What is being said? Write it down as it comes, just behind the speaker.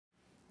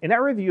In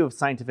our review of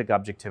scientific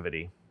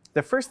objectivity,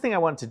 the first thing I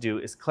want to do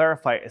is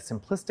clarify a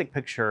simplistic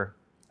picture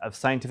of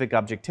scientific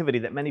objectivity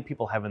that many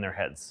people have in their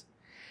heads.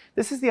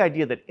 This is the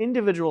idea that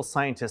individual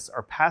scientists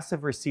are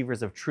passive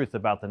receivers of truth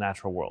about the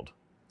natural world,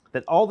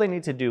 that all they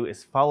need to do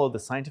is follow the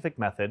scientific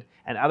method,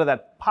 and out of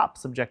that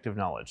pops objective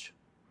knowledge.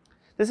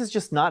 This is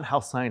just not how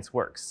science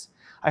works.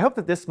 I hope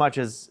that this much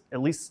has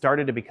at least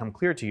started to become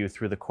clear to you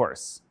through the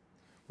course.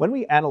 When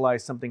we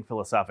analyze something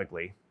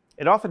philosophically,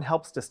 it often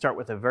helps to start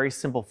with a very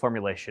simple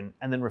formulation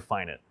and then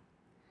refine it.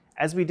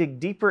 As we dig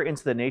deeper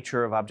into the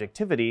nature of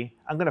objectivity,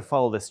 I'm going to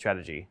follow this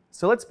strategy.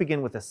 So let's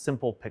begin with a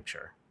simple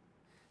picture.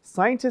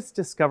 Scientists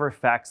discover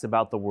facts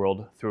about the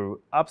world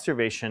through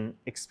observation,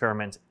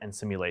 experiment, and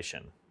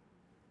simulation.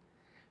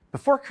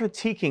 Before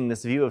critiquing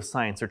this view of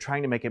science or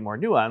trying to make it more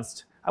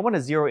nuanced, I want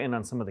to zero in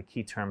on some of the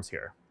key terms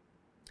here.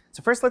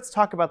 So first, let's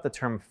talk about the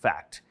term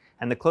fact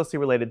and the closely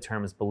related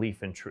terms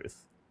belief and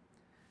truth.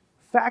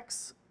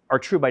 Facts are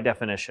true by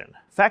definition.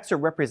 Facts are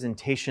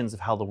representations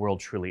of how the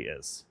world truly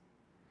is.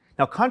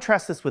 Now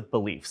contrast this with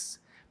beliefs.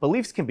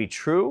 Beliefs can be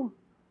true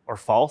or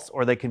false,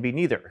 or they can be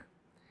neither.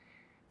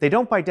 They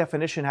don't by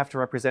definition have to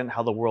represent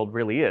how the world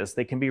really is.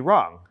 They can be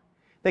wrong.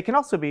 They can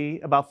also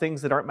be about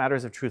things that aren't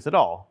matters of truth at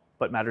all,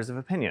 but matters of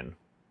opinion.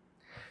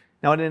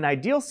 Now in an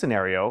ideal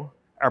scenario,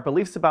 our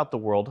beliefs about the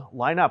world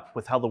line up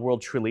with how the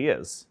world truly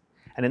is.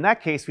 And in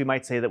that case, we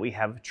might say that we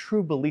have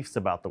true beliefs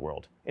about the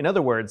world. In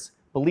other words,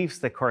 beliefs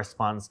that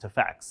corresponds to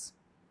facts.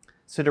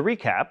 So to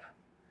recap,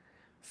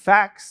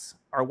 facts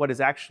are what is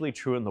actually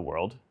true in the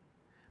world.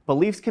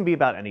 Beliefs can be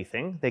about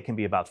anything. They can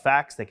be about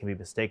facts, they can be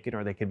mistaken,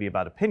 or they can be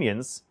about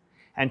opinions.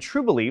 And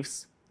true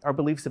beliefs are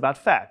beliefs about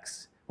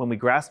facts. When we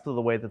grasp the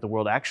way that the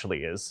world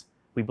actually is,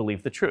 we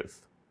believe the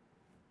truth.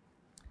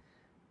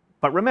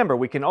 But remember,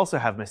 we can also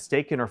have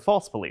mistaken or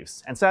false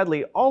beliefs, and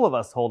sadly, all of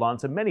us hold on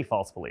to many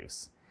false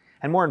beliefs.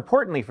 And more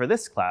importantly for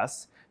this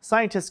class,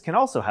 scientists can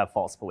also have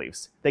false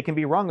beliefs. They can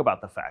be wrong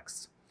about the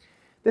facts.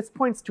 This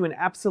points to an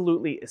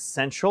absolutely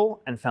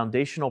essential and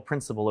foundational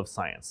principle of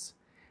science.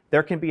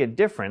 There can be a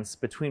difference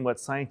between what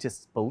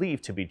scientists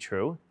believe to be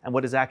true and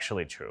what is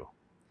actually true.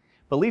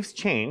 Beliefs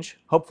change,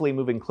 hopefully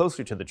moving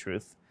closer to the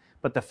truth,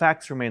 but the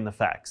facts remain the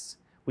facts.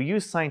 We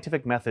use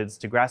scientific methods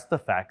to grasp the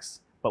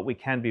facts, but we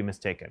can be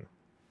mistaken.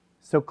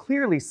 So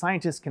clearly,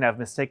 scientists can have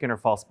mistaken or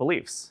false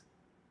beliefs.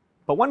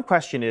 But one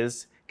question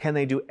is, can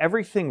they do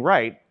everything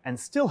right and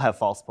still have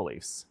false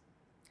beliefs?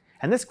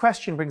 And this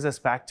question brings us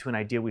back to an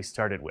idea we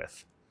started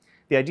with.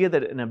 The idea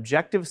that an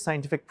objective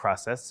scientific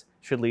process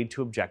should lead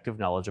to objective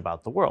knowledge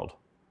about the world.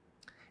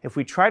 If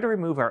we try to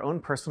remove our own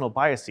personal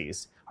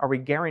biases, are we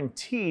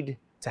guaranteed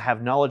to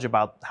have knowledge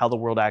about how the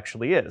world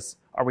actually is?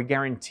 Are we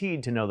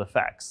guaranteed to know the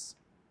facts?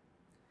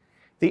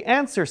 The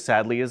answer,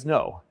 sadly, is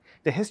no.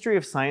 The history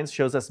of science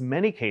shows us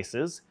many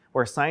cases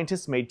where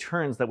scientists made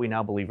turns that we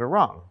now believe are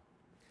wrong.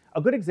 A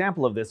good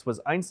example of this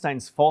was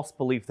Einstein's false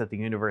belief that the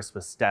universe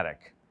was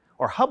static,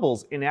 or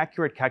Hubble's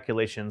inaccurate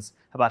calculations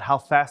about how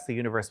fast the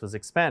universe was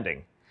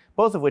expanding,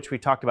 both of which we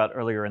talked about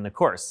earlier in the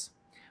course.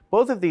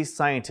 Both of these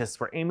scientists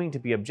were aiming to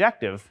be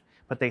objective,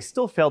 but they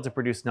still failed to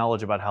produce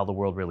knowledge about how the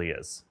world really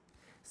is.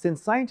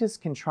 Since scientists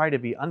can try to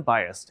be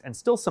unbiased and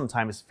still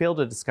sometimes fail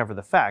to discover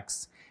the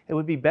facts, it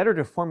would be better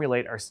to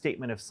formulate our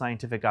statement of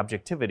scientific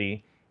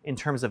objectivity in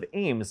terms of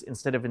aims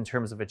instead of in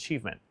terms of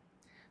achievement.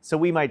 So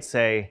we might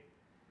say,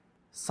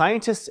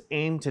 scientists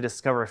aim to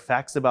discover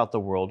facts about the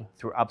world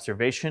through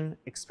observation,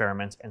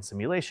 experiment, and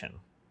simulation.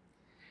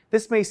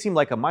 This may seem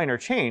like a minor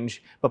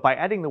change, but by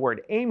adding the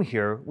word aim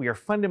here, we are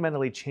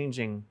fundamentally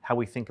changing how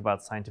we think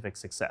about scientific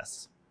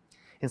success.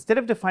 Instead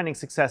of defining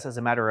success as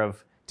a matter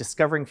of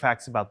discovering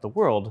facts about the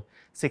world,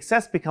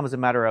 success becomes a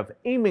matter of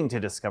aiming to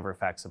discover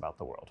facts about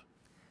the world.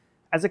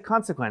 As a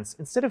consequence,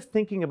 instead of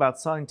thinking about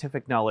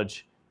scientific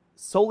knowledge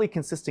solely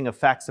consisting of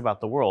facts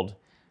about the world,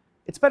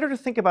 it's better to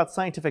think about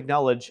scientific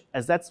knowledge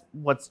as that's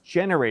what's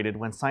generated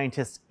when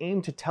scientists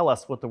aim to tell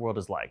us what the world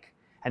is like,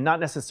 and not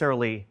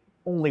necessarily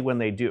only when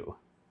they do.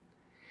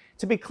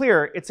 To be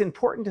clear, it's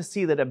important to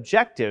see that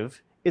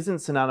objective isn't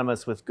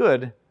synonymous with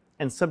good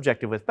and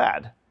subjective with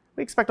bad.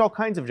 We expect all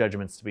kinds of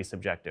judgments to be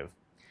subjective.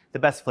 The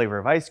best flavor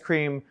of ice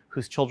cream,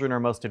 whose children are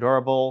most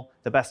adorable,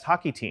 the best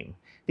hockey team.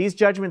 These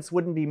judgments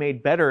wouldn't be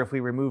made better if we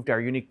removed our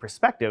unique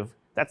perspective.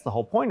 That's the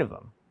whole point of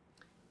them.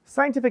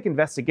 Scientific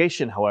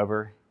investigation,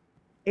 however,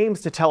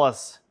 aims to tell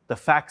us the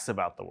facts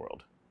about the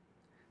world.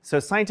 So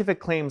scientific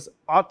claims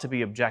ought to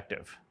be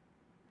objective.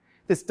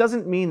 This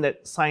doesn't mean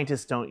that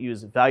scientists don't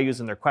use values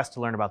in their quest to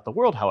learn about the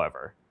world,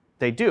 however.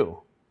 They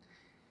do.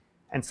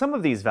 And some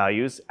of these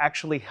values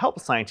actually help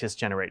scientists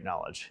generate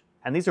knowledge.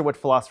 And these are what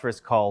philosophers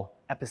call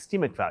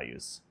epistemic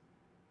values.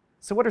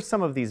 So what are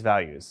some of these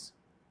values?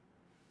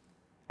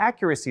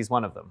 Accuracy is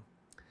one of them.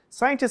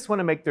 Scientists want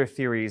to make their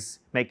theories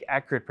make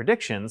accurate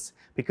predictions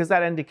because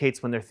that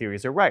indicates when their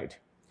theories are right.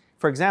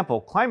 For example,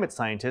 climate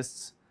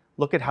scientists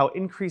look at how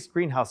increased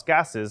greenhouse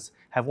gases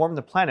have warmed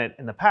the planet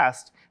in the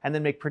past and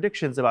then make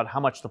predictions about how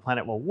much the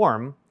planet will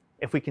warm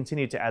if we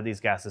continue to add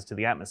these gases to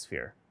the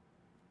atmosphere.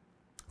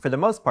 For the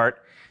most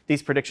part,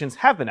 these predictions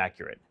have been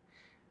accurate.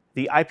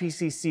 The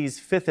IPCC's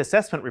fifth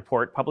assessment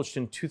report, published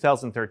in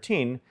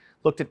 2013,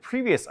 looked at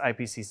previous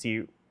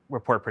IPCC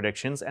report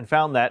predictions and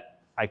found that,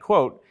 I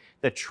quote,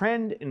 "The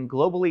trend in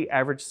globally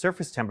average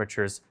surface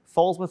temperatures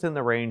falls within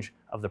the range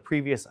of the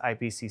previous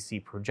IPCC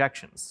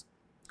projections."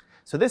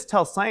 So this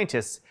tells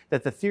scientists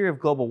that the theory of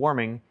global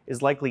warming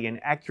is likely an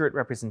accurate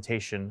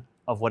representation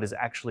of what is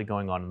actually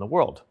going on in the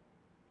world.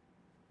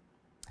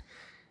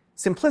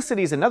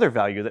 Simplicity is another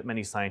value that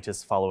many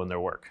scientists follow in their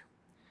work.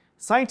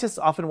 Scientists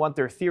often want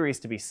their theories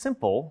to be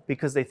simple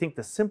because they think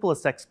the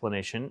simplest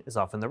explanation is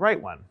often the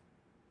right one.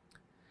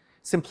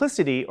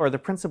 Simplicity, or the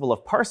principle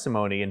of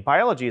parsimony, in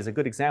biology is a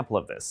good example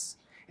of this.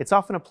 It's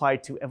often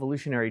applied to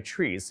evolutionary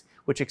trees,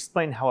 which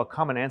explain how a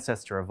common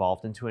ancestor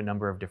evolved into a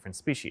number of different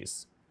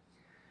species.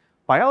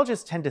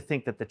 Biologists tend to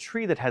think that the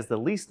tree that has the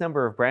least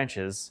number of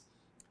branches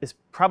is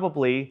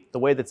probably the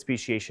way that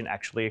speciation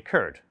actually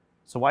occurred.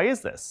 So why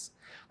is this?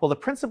 Well, the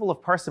principle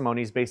of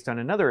parsimony is based on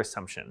another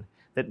assumption,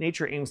 that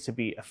nature aims to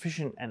be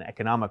efficient and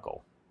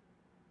economical.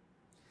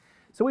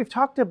 So we've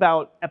talked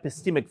about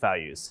epistemic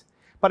values,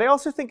 but I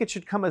also think it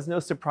should come as no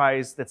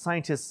surprise that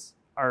scientists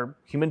are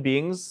human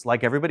beings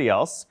like everybody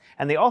else,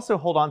 and they also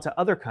hold on to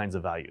other kinds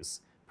of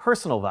values,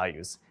 personal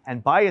values,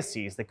 and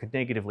biases that could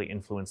negatively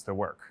influence their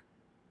work.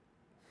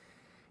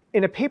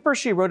 In a paper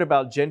she wrote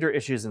about gender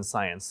issues in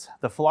science,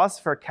 the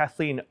philosopher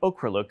Kathleen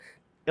Okreluk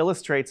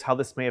illustrates how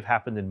this may have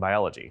happened in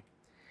biology.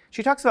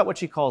 She talks about what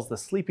she calls the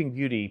Sleeping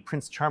Beauty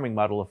Prince Charming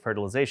model of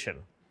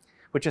fertilization,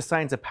 which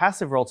assigns a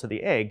passive role to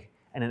the egg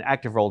and an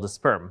active role to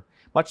sperm,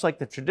 much like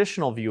the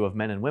traditional view of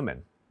men and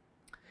women.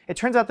 It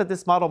turns out that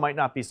this model might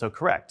not be so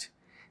correct.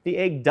 The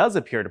egg does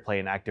appear to play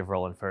an active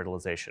role in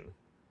fertilization.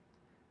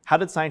 How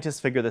did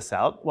scientists figure this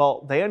out?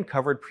 Well, they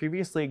uncovered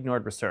previously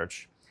ignored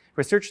research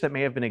that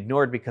may have been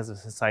ignored because of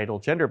societal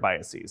gender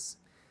biases.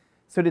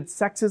 So did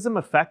sexism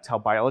affect how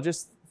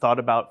biologists thought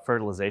about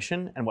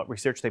fertilization and what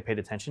research they paid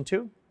attention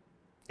to?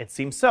 It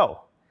seems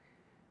so,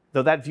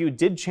 though that view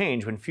did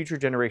change when future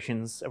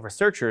generations of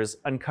researchers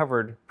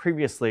uncovered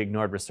previously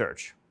ignored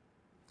research.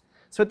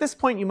 So at this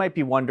point, you might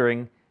be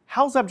wondering,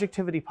 how's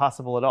objectivity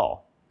possible at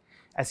all?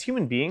 As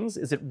human beings,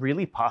 is it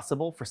really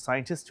possible for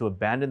scientists to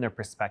abandon their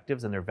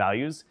perspectives and their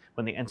values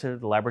when they enter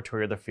the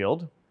laboratory or the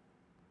field?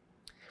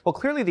 Well,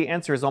 clearly the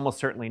answer is almost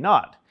certainly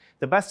not.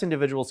 The best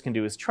individuals can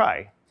do is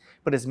try.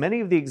 But as many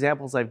of the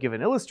examples I've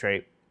given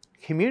illustrate,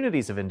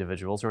 communities of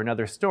individuals are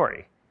another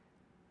story.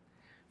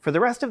 For the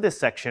rest of this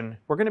section,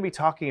 we're going to be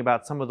talking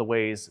about some of the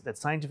ways that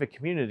scientific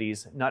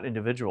communities, not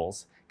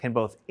individuals, can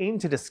both aim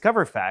to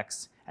discover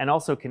facts and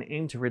also can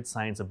aim to rid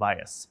science of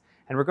bias.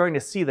 And we're going to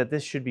see that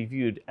this should be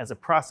viewed as a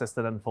process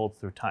that unfolds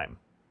through time.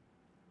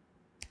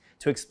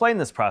 To explain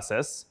this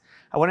process,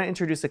 I want to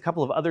introduce a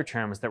couple of other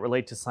terms that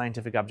relate to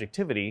scientific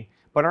objectivity,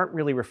 but aren't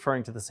really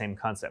referring to the same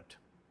concept.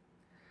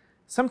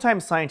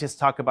 Sometimes scientists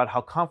talk about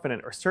how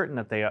confident or certain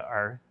that they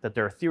are that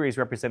their theories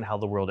represent how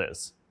the world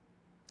is.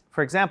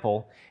 For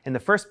example, in the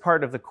first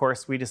part of the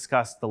course, we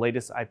discussed the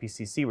latest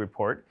IPCC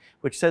report,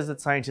 which says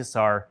that scientists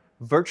are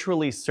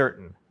virtually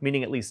certain,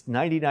 meaning at least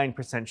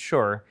 99%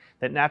 sure,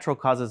 that natural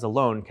causes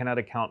alone cannot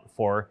account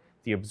for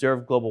the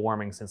observed global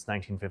warming since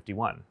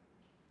 1951.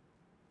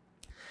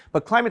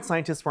 But climate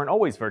scientists weren't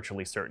always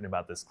virtually certain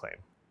about this claim.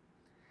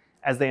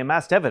 As they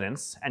amassed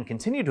evidence, and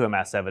continue to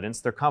amass evidence,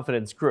 their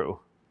confidence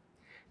grew.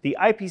 The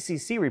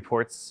IPCC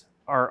reports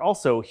are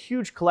also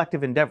huge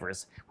collective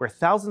endeavors where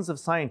thousands of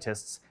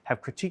scientists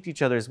have critiqued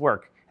each other's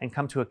work and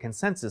come to a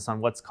consensus on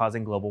what's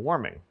causing global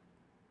warming.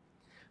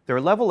 Their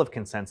level of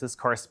consensus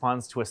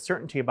corresponds to a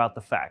certainty about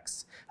the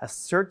facts, a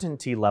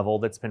certainty level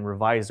that's been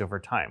revised over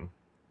time.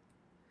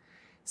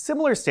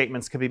 Similar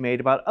statements could be made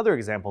about other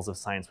examples of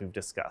science we've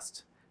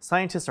discussed.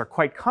 Scientists are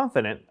quite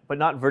confident, but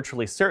not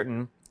virtually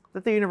certain,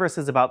 that the universe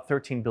is about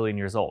 13 billion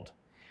years old.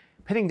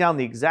 Pinning down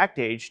the exact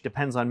age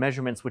depends on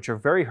measurements which are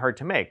very hard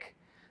to make.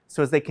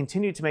 So as they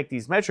continue to make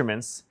these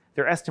measurements,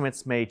 their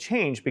estimates may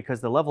change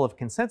because the level of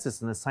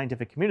consensus in the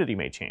scientific community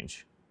may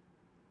change.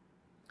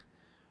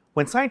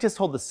 When scientists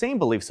hold the same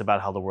beliefs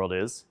about how the world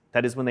is,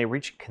 that is, when they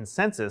reach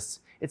consensus,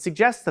 it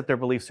suggests that their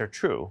beliefs are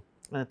true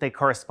and that they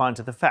correspond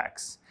to the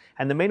facts.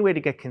 And the main way to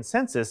get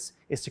consensus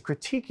is to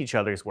critique each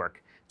other's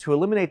work, to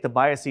eliminate the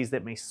biases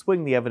that may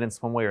swing the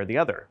evidence one way or the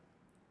other.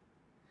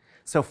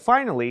 So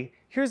finally,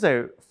 here's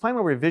a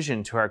final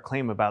revision to our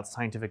claim about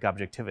scientific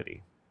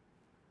objectivity.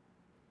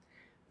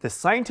 The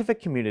scientific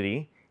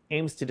community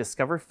aims to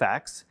discover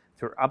facts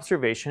through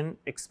observation,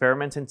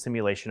 experiment, and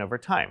simulation over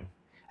time.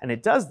 And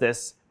it does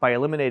this by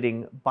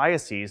eliminating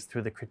biases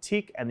through the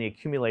critique and the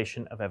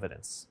accumulation of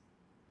evidence.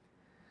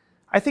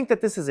 I think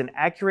that this is an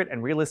accurate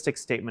and realistic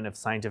statement of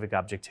scientific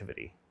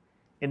objectivity.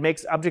 It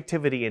makes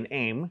objectivity an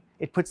aim,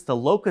 it puts the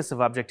locus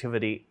of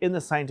objectivity in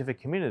the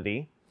scientific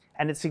community,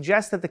 and it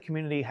suggests that the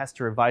community has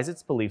to revise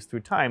its beliefs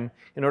through time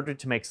in order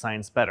to make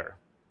science better.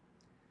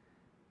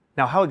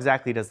 Now, how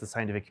exactly does the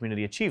scientific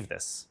community achieve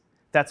this?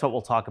 That's what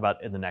we'll talk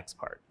about in the next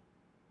part.